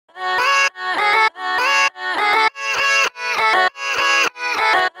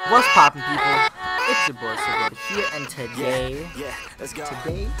poppin' people? It's your boy Czeroda here, and today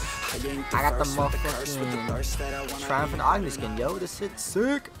I got the motherfucking Triumphant Agni skin, yo. This shit's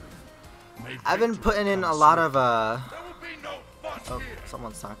sick. I've been putting in a lot of oh,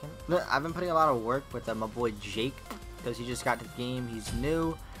 someone's talking. I've been putting a lot of work with my boy Jake because he just got to the game. He's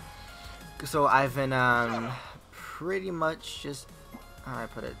new, so I've been pretty much just, how do I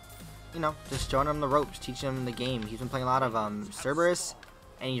put it? You know, just showing him the ropes, teaching him the game. He's been playing a lot of Cerberus,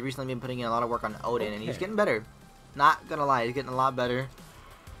 and he's recently been putting in a lot of work on Odin, and he's getting better. Not gonna lie, he's getting a lot better.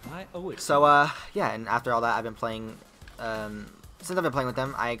 So yeah, and after all that, I've been playing. Since I've been playing with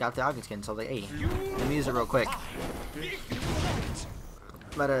them, I got the Agni skin. So I was like, hey, let me use it real quick.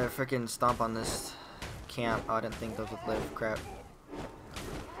 Better freaking stomp on this camp. Oh, I didn't think those would live. Crap.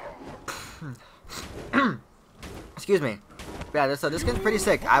 Excuse me. Yeah, so this skin's pretty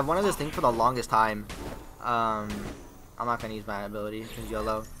sick. I've wanted this thing for the longest time. I'm not gonna use my ability. It's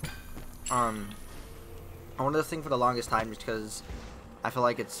YOLO. I wanted this thing for the longest time just because I feel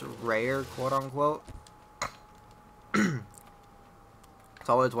like it's rare, quote unquote.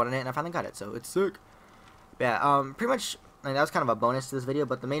 So I always wanted it, and I finally got it, so it's sick. But yeah, pretty much, like, that was kind of a bonus to this video,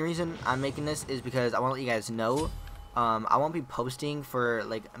 but the main reason I'm making this is because I want to let you guys know, I won't be posting for,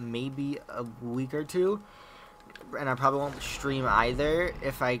 like, maybe a week or two, and I probably won't stream either,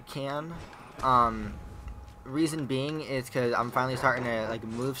 if I can. Reason being is because I'm finally starting to, like,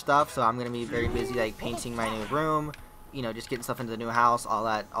 move stuff, so I'm going to be very busy, like, painting my new room, you know, just getting stuff into the new house, all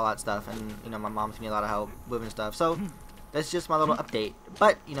that stuff, and, you know, my mom's giving me a lot of help moving stuff, so that's just my little update.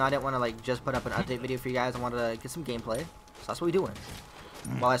 But, you know, I didn't want to, like, just put up an update video for you guys. I wanted to get some gameplay. So that's what we're doing.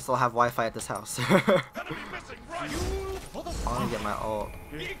 While I still have Wi-Fi at this house. I want to get my ult.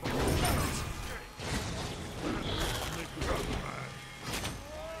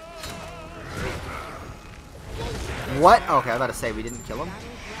 What? Okay, I was about to say, we didn't kill him.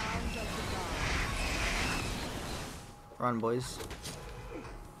 Run, boys.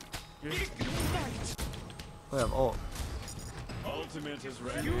 We have ult. Ultimate is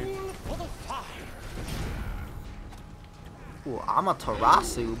ready. For the fire. Ooh, I'm a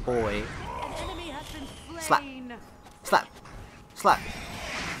Tarasu boy. Slap. Slap. Slap.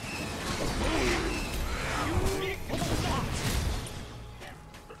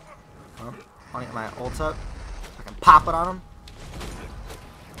 Well, I want to get my ult up. I can pop it on him.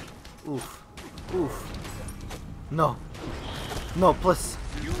 Oof. Oof. No. No, please.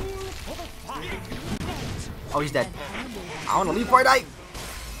 Oh, he's dead. I want to leave before I die.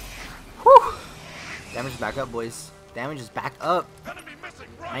 Whew. Damage is back up, boys. Damage is back up.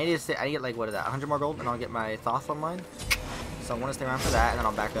 I need to get, like, what is that? 100 more gold, and I'll get my Thoth online. So I want to stay around for that, and then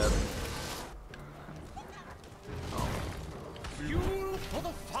I'll back up. Oh.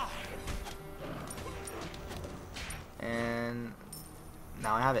 And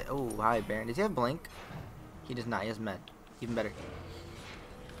now I have it. Oh, hi, Baron. Does he have blink? He does not. He has med. Even better.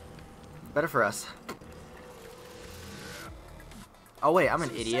 Better for us. Oh wait, I'm an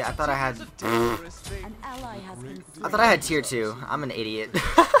idiot. I thought I had. I thought I had tier 2. I'm an idiot.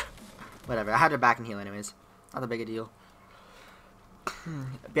 Whatever. I had to back and heal anyways. Not a big a deal.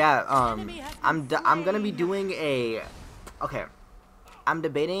 Yeah. I'm gonna be doing a. Okay. I'm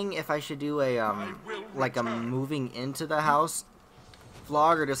debating if I should do a like a moving into the house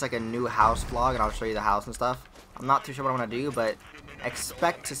vlog or just like a new house vlog, and I'll show you the house and stuff. I'm not too sure what I'm gonna do, but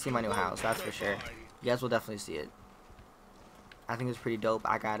expect to see my new house. That's for sure. You guys will definitely see it. I think it's pretty dope.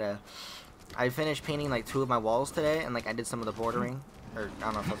 I finished painting like 2 of my walls today, and like I did some of the bordering, or I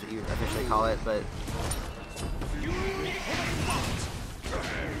don't know if that's what you officially call it, but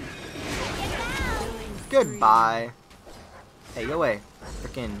goodbye. Hey, go away,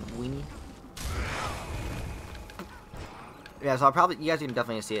 freaking weenie. Yeah, so you guys can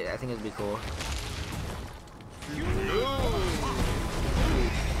definitely see it. I think it'd be cool.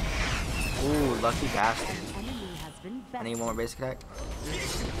 Ooh, lucky bastard. I need one more basic attack.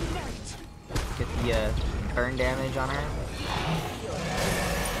 Get the burn damage on her.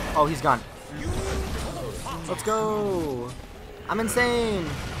 Oh, he's gone. Let's go. I'm insane.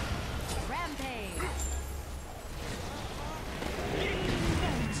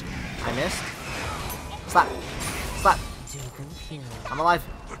 I missed. Slap. Slap. I'm alive.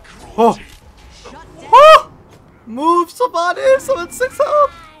 Oh. Oh. Move, somebody. Someone 6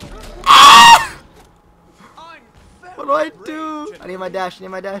 health. Ah! What do I do? I need my dash. I need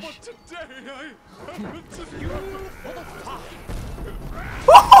my dash.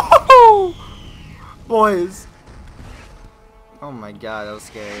 Boys. Oh my god, that was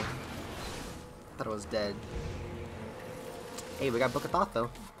scary. I thought I was dead. Hey, we got Book of Thoth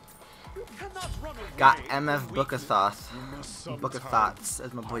though. Got MF Book of Thoughts. Book of Thoughts,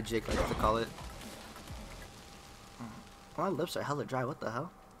 as my boy Jake likes to call it. Oh, my lips are hella dry. What the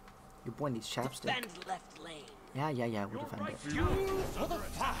hell? Your boy needs chapstick. Yeah, we'll defend it.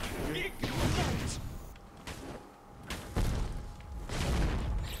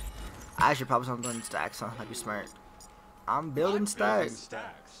 I should probably start building stacks, huh? That'd be smart. I'm building stacks.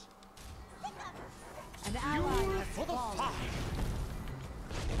 An ally has fallen.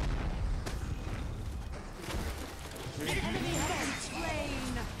 An enemy has been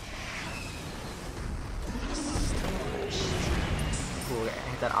slain. Cool,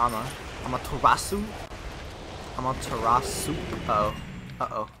 hit that Ama. I'm a Tarasu. Uh-oh.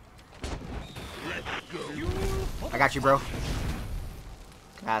 Uh-oh. I got you, bro.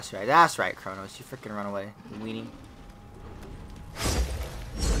 That's right, Kronos. You freaking run away, you weenie.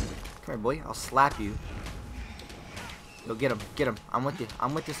 Come here, boy. I'll slap you. Yo, get him. I'm with you,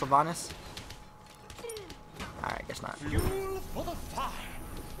 Sylvanas. Alright, guess not.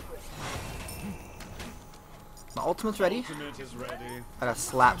 My ultimate's ready. I gotta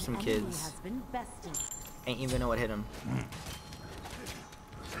slap some kids. Ain't even know what hit him.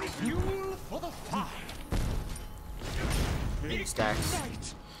 Need stacks.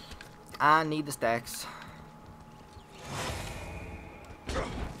 I need the stacks.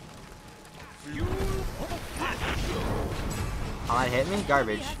 Oh, that hit me?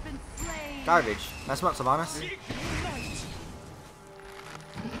 Garbage. Garbage. Mess him up, Sylvanas.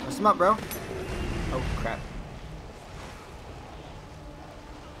 Mess him up, bro. Oh, crap.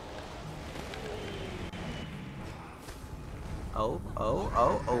 Oh,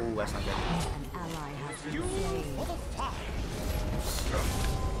 that's not good.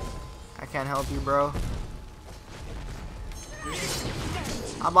 I can't help you, bro.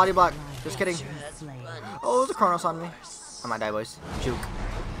 I'm body block. Just kidding. Oh, there's a Kronos on me. I might die, boys. Juke.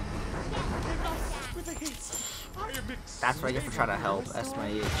 That's what I get for trying to help. That's my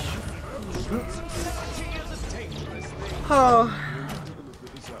age. Oh.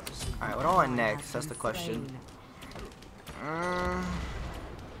 Alright, what do I want next? That's the question. I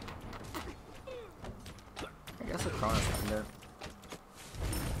guess a Kronos under.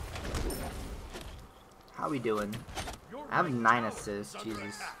 How we doing? I have 9 assists.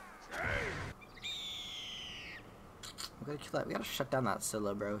 Jesus. We gotta kill that. We gotta shut down that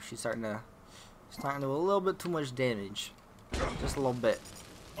Scylla, bro. She's starting to do a little bit too much damage. Just a little bit.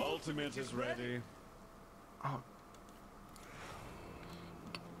 Ultimate is ready. Oh.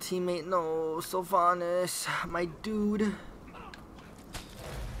 Teammate, no, Sylvanas, my dude.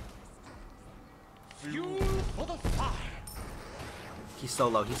 Fuel for the fire. He's so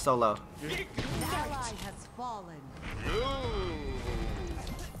low. An ally has fallen.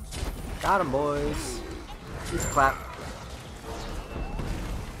 Got him, boys. Please clap.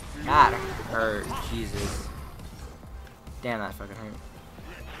 God, hurt. Jesus. Damn, that fucking hurt.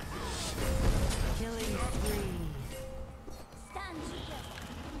 Killing spree.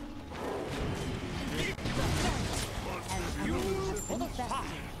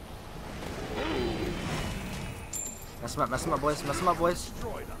 Mess him up, boys.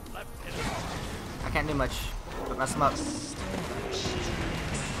 I can't do much, but mess him up.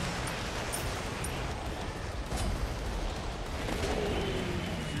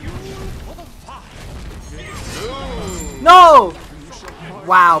 No!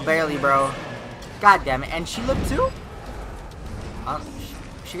 Wow, barely, bro. God damn it. And she lived too?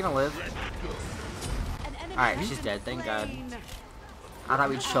 Is she gonna live? Alright, she's dead, thank God. I thought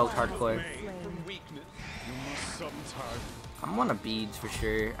we choked hardcore. I'm one of beads for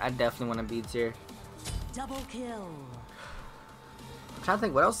sure. I definitely want a beads here. Double kill. I'm trying to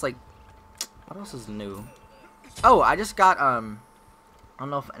think what else is new. Oh, I just got I don't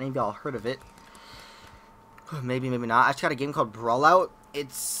know if any of y'all heard of it. Maybe not. I just got a game called Brawlout.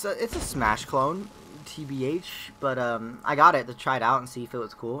 It's a Smash clone, TBH, but I got it to try it out and see if it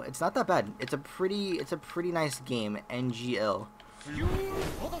was cool. It's not that bad. It's a pretty nice game, NGL.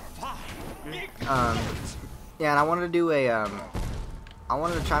 Yeah, and I wanted to do I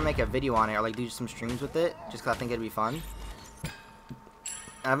wanted to try and make a video on it, or like do some streams with it, just because I think it'd be fun.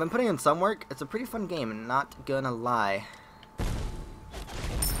 And I've been putting in some work. It's a pretty fun game, not gonna lie.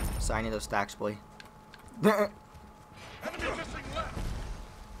 Sorry, I need those stacks, boy. I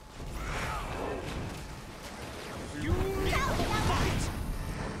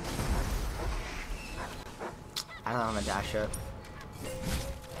don't know, I'm gonna dash up.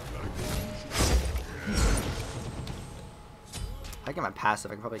 If I get my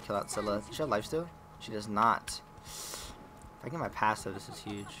passive, I can probably kill out Scylla. Does she have life steal? She does not. If I get my passive, this is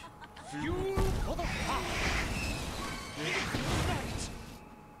huge.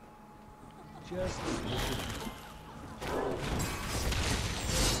 Just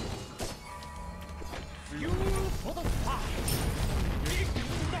fuel for the fire.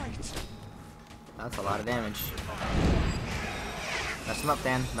 Ignite. That's a lot of damage. Mess him up,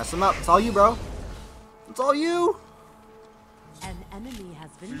 Dan. Mess him up. It's all you, bro. It's all you. An enemy has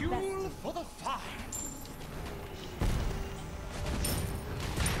been Fuel bested. for the fire.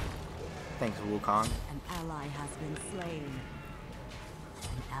 Thanks, Wukong. An ally has been slain.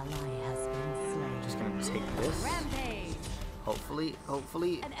 An ally has been slain. Just gonna take this. Rampage. Hopefully.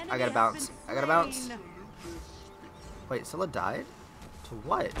 An enemy I gotta has bounce. been I gotta bounce. slain. Wait, Scylla died? To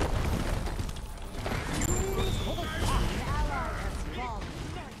what? An ally has fallen.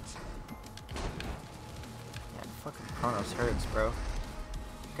 Yeah, fucking Chronos hurts, bro.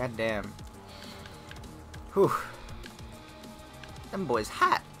 God damn. Whew. Them boys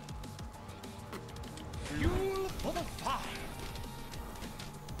hot. Fuel for the fire.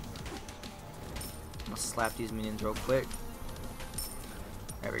 I'm gonna slap these minions real quick.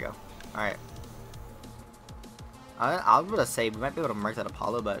 There we go. Alright. I was gonna say we might be able to mark that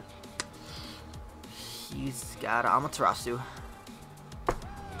Apollo, but he's got Amaterasu.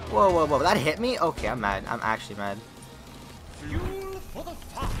 Whoa, whoa, whoa! That hit me? Okay, I'm mad. I'm actually mad. Fuel for the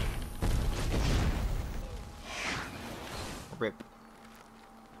fire. Rip.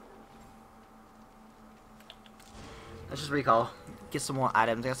 Let's just recall. Get some more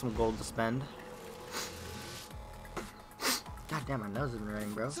items. I got some gold to spend. God damn, my nose is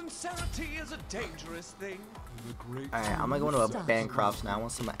running, bro. Sincerity is a dangerous thing. Alright, I'm gonna go into a Bancrofts now. I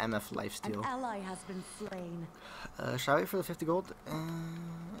want some MF An lifesteal. ally has been slain. Shall I wait for the 50 gold?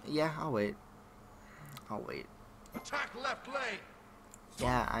 Yeah, I'll wait. I'll wait. Attack left lane.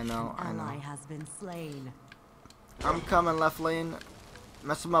 Yeah, I know, I An ally know. has been slain. I'm coming left lane.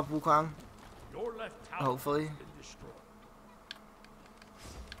 Mess him up, Wukong. Your left tower Hopefully. has been destroyed.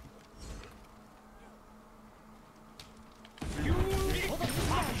 Fuel for the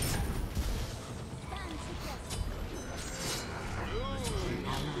fire. An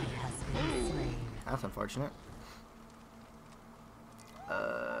ally has been slain. That's unfortunate.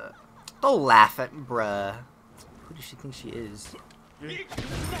 Don't laugh at bruh. Who does she think she is?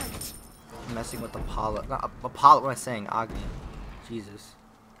 Ignite. Messing with Apollo. Not Apollo, what am I saying? Agni. Jesus.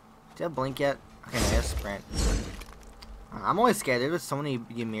 Do you have blink yet? Okay, no, I have sprint. I'm always scared. There's so many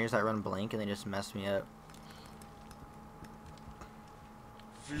Ymirs that run blink and they just mess me up.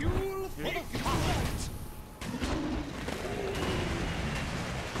 Fuel for the fire.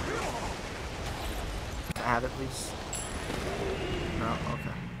 Can I have it, please? No?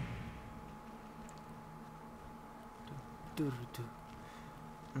 Okay. Do, do, do.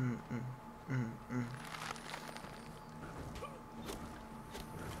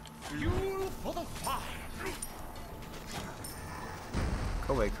 Fuel for the fire.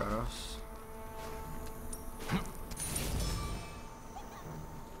 Go away, Chronos.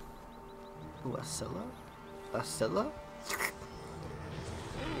 Ooh, a Scylla? A Scylla?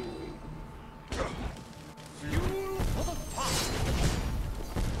 Fuel for the fire.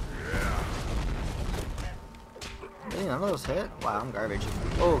 Hey, none of those hit? Wow, I'm garbage.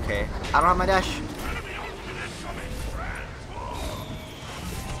 Oh, okay. I don't have my dash.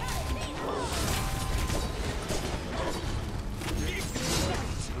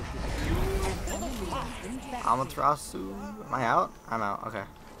 Amaterasu. Am I out? I'm out. Okay.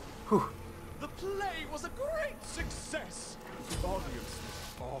 Whew. The play was a great success. The audience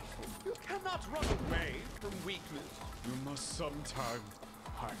was awful. You cannot run away from weakness. You must sometime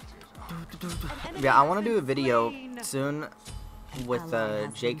hide it out. Yeah, I want to do a video soon with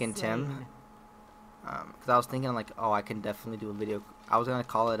Jake and Tim. Cause I was thinking like, oh, I can definitely do a video. I was gonna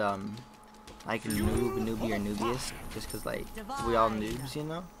call it like newbie or newbiest, just cause like we all noobs, you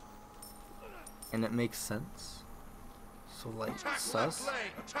know. And it makes sense. So like, sus.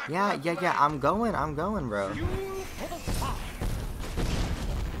 Yeah, I'm going, bro. Fuel for the fire.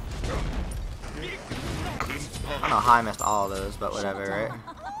 I don't know how I missed all of those, but whatever, right?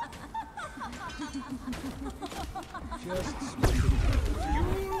 Fuel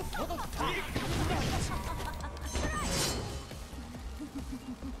for the fire.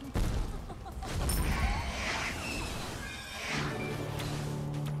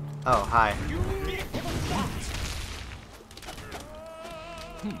 Oh, hi.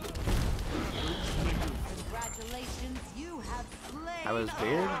 Congratulations, you have slain. That was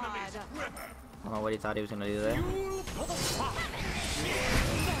weird. God. I don't know what he thought he was gonna do there. Fuel for the fire.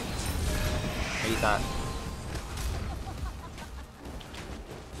 What he thought?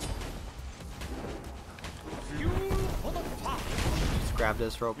 Fuel for the fire. Just grab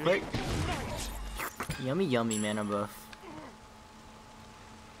this real quick. Yummy, yummy mana buff.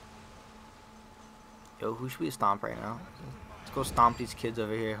 Yo, who should we stomp right now? Let's go stomp these kids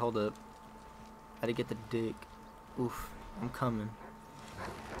over here. Hold up. How to get the dick. Oof. I'm coming.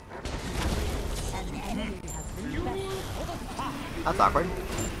 That's awkward.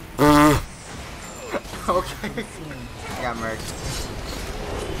 Okay. I got murked.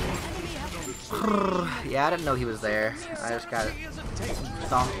 Yeah, I didn't know he was there. I just got it.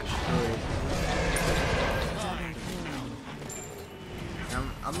 Stomped.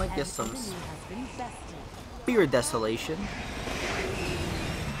 I'm gonna get some spear desolation.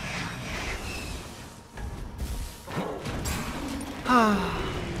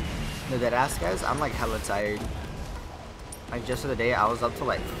 No, that ass, guys. I'm like hella tired. Like just the other day, I was up till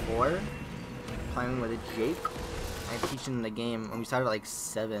like 4 playing with Jake and teaching the game. When we started at like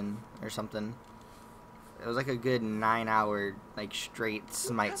 7 or something. It was like a good 9-hour like straight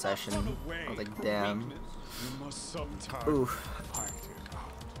smite session. I was like, damn. Oof.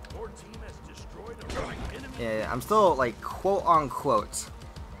 Yeah, I'm still like quote unquote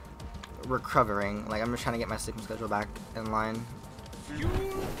recovering. Like I'm just trying to get my sleeping schedule back in line.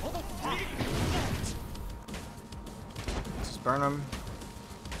 Just burn them.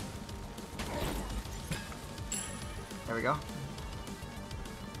 There we go.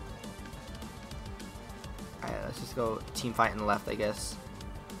 Alright, let's just go team fight in the left, I guess.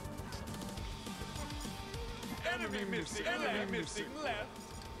 Enemy missing, enemy missing left.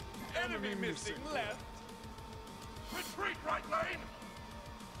 Enemy missing left. Retreat right lane.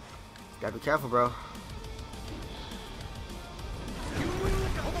 Gotta be careful, bro.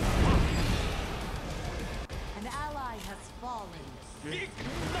 An ally has fallen.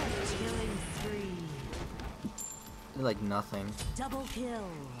 Killing spree. Did like nothing. Double kill.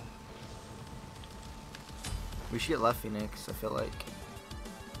 We should get left Phoenix, I feel like.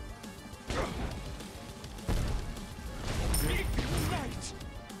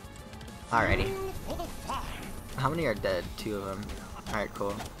 Alrighty. How many are dead? 2 of them. Alright,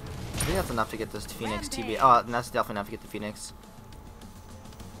 cool. I think that's enough to get this Phoenix TB. Oh, that's definitely enough to get the Phoenix.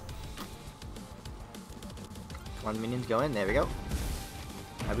 Come on, minions, go in. There we go.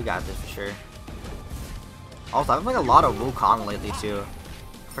 Yeah, we got this for sure. Also, I've been playing a lot of Wukong lately, too.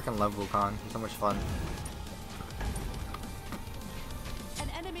 I freaking love Wukong. He's so much fun. An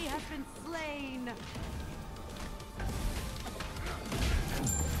enemy has been slain.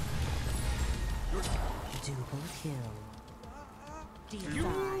 Double kill.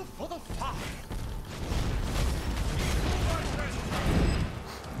 Design.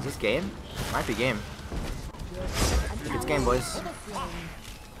 Is this game? Might be game. It's game, boys.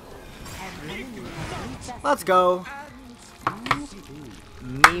 Let's go.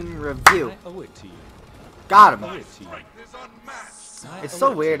 Meme review. Got him. It's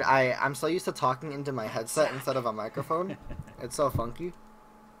so weird. I'm so used to talking into my headset instead of a microphone. It's so funky.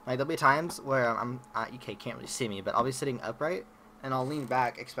 Like there'll be times where you can't really see me, but I'll be sitting upright and I'll lean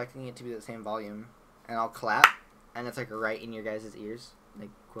back expecting it to be the same volume, and I'll clap, and it's like right in your guys' ears, like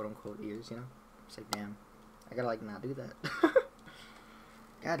quote unquote ears, you know. It's like, damn, I gotta like not do that.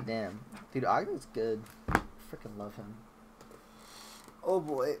 God damn, dude, Ogden's good. Freaking love him. Oh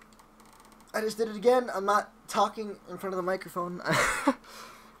boy, I just did it again. I'm not talking in front of the microphone.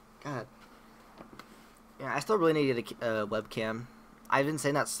 God. Yeah, I still really need a webcam. I've been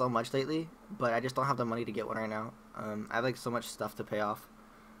saying that so much lately, but I just don't have the money to get one right now. I have like so much stuff to pay off,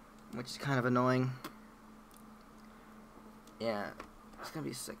 which is kind of annoying. Yeah, it's gonna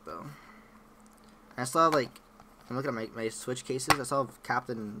be sick though. I still have like, I'm looking at my Switch cases. I still have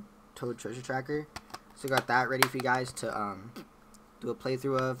Captain Toad Treasure Tracker, so I got that ready for you guys to do a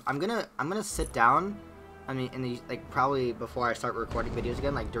playthrough of. I'm gonna sit down. I mean, in the like probably before I start recording videos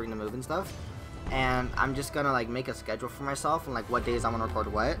again, like during the move and stuff. And I'm just gonna like make a schedule for myself and like what days I'm gonna record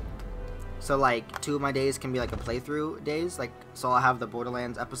what. So like 2 of my days can be like a playthrough days, like so I'll have the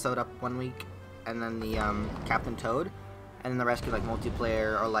Borderlands episode up 1 week, and then the Captain Toad, and then the rest be like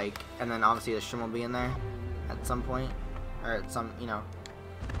multiplayer or like, and then obviously the stream will be in there at some point, or at some, you know.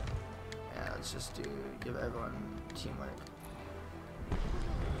 Yeah, let's just give everyone teamwork.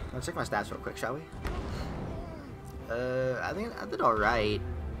 Let's check my stats real quick, shall we? I think I did alright.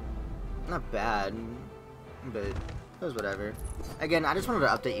 Not bad, but it was whatever. Again, I just wanted to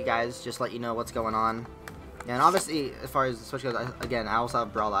update you guys, just let you know what's going on. And obviously, as far as the Switch goes, again, I also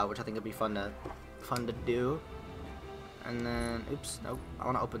have Brawl Out, which I think would be fun to do. And then, oops, nope. I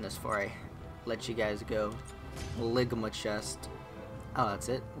want to open this before I let you guys go. Ligma chest. Oh, that's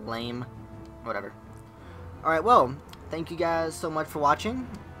it. Lame. Whatever. Alright, well, thank you guys so much for watching.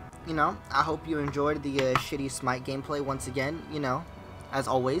 You know, I hope you enjoyed the shitty Smite gameplay once again, you know, as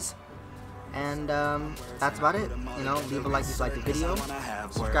always. And that's about it. You know, leave a like if you like the video.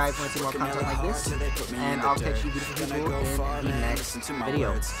 Subscribe if you want to see more content like this. And I'll catch you beautiful people in the next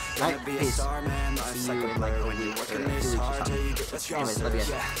video. Right? Peace. See you in like a week or 2 weeks or something. Anyways, love you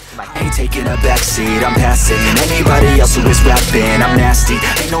guys. Bye. Ain't taking a backseat, I'm passing anybody else who is rapping. I'm nasty,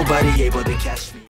 ain't nobody able to catch me.